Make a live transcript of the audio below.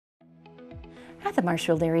At the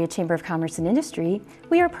Marshfield Area Chamber of Commerce and Industry,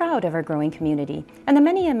 we are proud of our growing community and the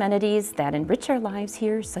many amenities that enrich our lives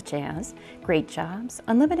here, such as great jobs,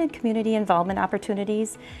 unlimited community involvement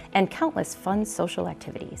opportunities, and countless fun social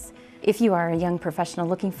activities. If you are a young professional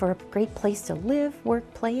looking for a great place to live,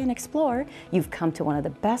 work, play, and explore, you've come to one of the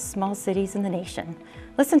best small cities in the nation.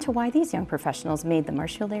 Listen to why these young professionals made the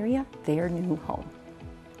Marshfield area their new home.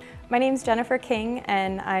 My name's Jennifer King,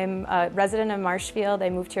 and I'm a resident of Marshfield. I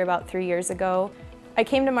moved here about 3 years ago. I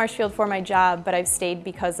came to Marshfield for my job, but I've stayed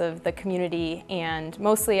because of the community, and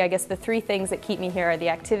mostly, I guess, the three things that keep me here are the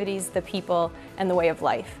activities, the people, and the way of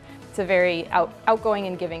life. It's a very outgoing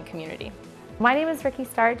and giving community. My name is Ricky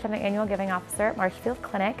Starch. I'm an annual giving officer at Marshfield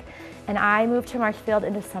Clinic, and I moved to Marshfield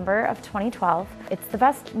in December of 2012. It's the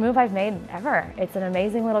best move I've made ever. It's an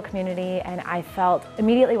amazing little community, and I felt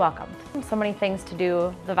immediately welcomed. So many things to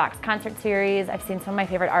do, the Vox concert series, I've seen some of my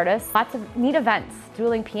favorite artists, lots of neat events,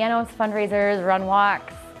 dueling pianos, fundraisers, run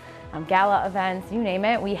walks, gala events, you name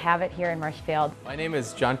it, we have it here in Marshfield. My name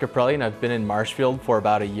is John Caprelli, and I've been in Marshfield for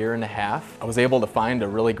about 1.5 years. I was able to find a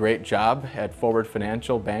really great job at Forward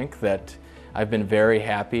Financial Bank that I've been very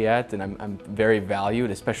happy at, and I'm very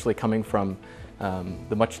valued, especially coming from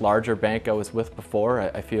the much larger bank I was with before.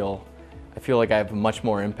 I feel like I have much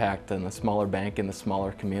more impact than the smaller bank in the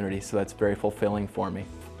smaller community, so that's very fulfilling for me.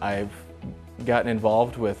 I've gotten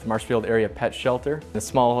involved with Marshfield Area Pet Shelter. In a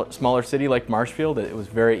smaller city like Marshfield, it was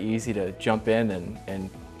very easy to jump in and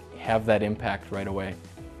have that impact right away.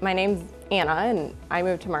 My name's Anna, and I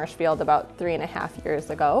moved to Marshfield about 3.5 years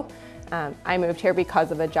ago. I moved here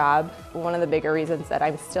because of a job. One of the bigger reasons that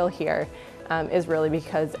I'm still here is really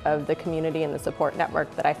because of the community and the support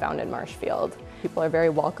network that I found in Marshfield. People are very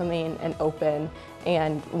welcoming and open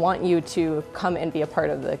and want you to come and be a part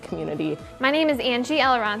of the community. My name is Angie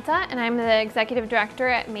Alaranta, and I'm the Executive Director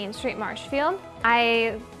at Main Street Marshfield.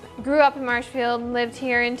 I grew up in Marshfield, lived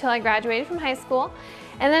here until I graduated from high school,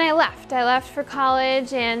 and then I left. I left for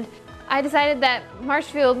college, and I decided that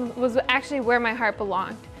Marshfield was actually where my heart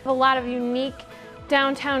belonged. A lot of unique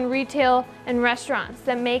downtown retail and restaurants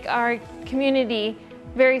that make our community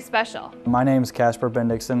very special. My name is Casper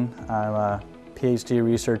Bendixson. I'm a PhD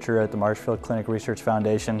researcher at the Marshfield Clinic Research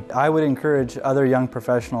Foundation. I would encourage other young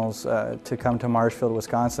professionals to come to Marshfield,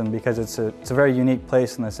 Wisconsin, because it's a very unique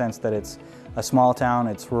place in the sense that it's a small town,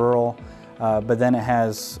 it's rural, but then it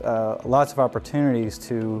has lots of opportunities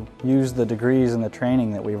to use the degrees and the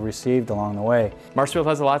training that we've received along the way. Marshfield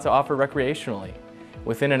has a lot to offer recreationally.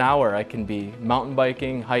 Within an hour, I can be mountain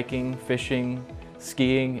biking, hiking, fishing,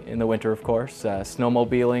 skiing in the winter, of course,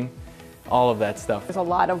 snowmobiling, all of that stuff. There's a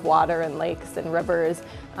lot of water and lakes and rivers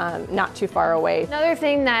not too far away. Another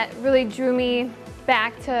thing that really drew me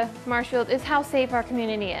back to Marshfield is how safe our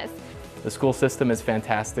community is. The school system is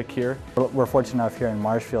fantastic here. We're fortunate enough here in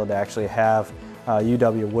Marshfield to actually have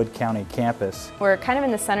UW Wood County campus. We're kind of in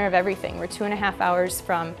the center of everything. We're 2.5 hours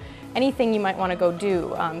from anything you might want to go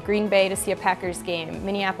do. Green Bay to see a Packers game,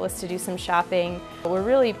 Minneapolis to do some shopping. We're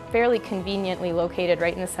really fairly conveniently located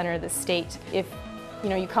right in the center of the state. If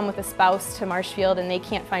you come with a spouse to Marshfield and they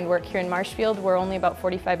can't find work here in Marshfield, we're only about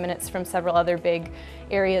 45 minutes from several other big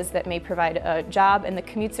areas that may provide a job, and the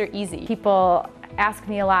commutes are easy. People ask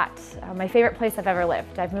me a lot, my favorite place I've ever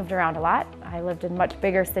lived. I've moved around a lot. I lived in much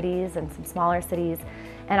bigger cities and some smaller cities,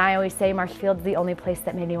 and I always say Marshfield's the only place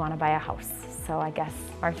that made me want to buy a house. So I guess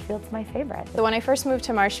Marshfield's my favorite. So when I first moved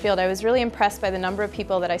to Marshfield, I was really impressed by the number of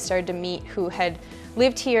people that I started to meet who had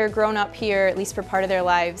lived here, grown up here, at least for part of their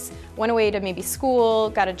lives, went away to maybe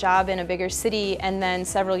school, got a job in a bigger city, and then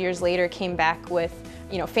several years later came back with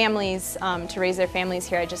families to raise their families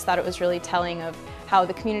here. I just thought it was really telling of how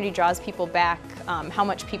the community draws people back, how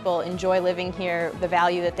much people enjoy living here, the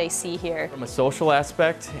value that they see here. From a social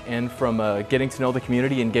aspect and from getting to know the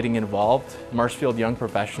community and getting involved, Marshfield Young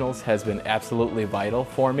Professionals has been absolutely vital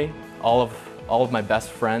for me. All of my best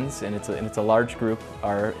friends, and it's a large group,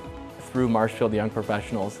 are through Marshfield Young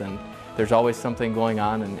Professionals, and there's always something going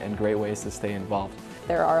on and great ways to stay involved.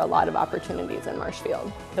 There are a lot of opportunities in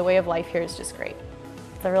Marshfield. The way of life here is just great.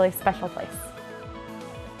 It's a really special place.